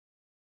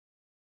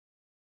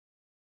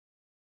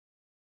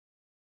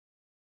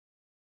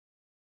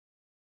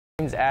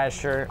name's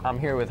Asher. I'm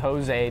here with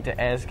Jose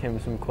to ask him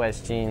some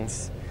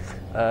questions.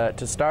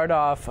 To start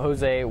off,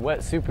 Jose, what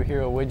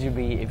superhero would you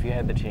be if you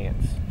had the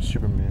chance?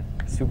 Superman.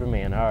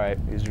 Superman, all right.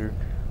 Easier.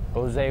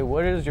 Jose,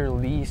 what is your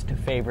least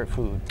favorite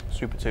food?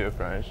 Sweet potato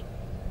fries.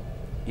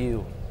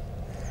 Ew.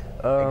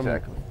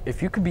 Exactly.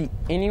 If you could be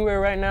anywhere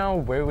right now,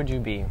 where would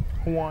you be?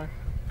 Hawaii.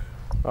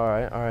 All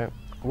right.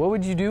 What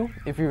would you do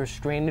if you were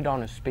stranded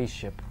on a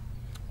spaceship?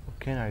 What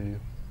can I do?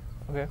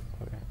 Okay,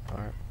 all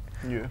right.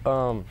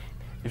 Yeah.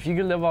 If you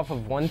could live off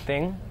of one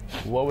thing,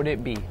 what would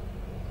it be?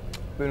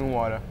 Food and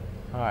water.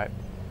 All right.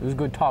 It was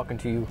good talking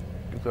to you.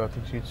 Good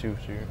talking to you too,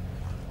 sir.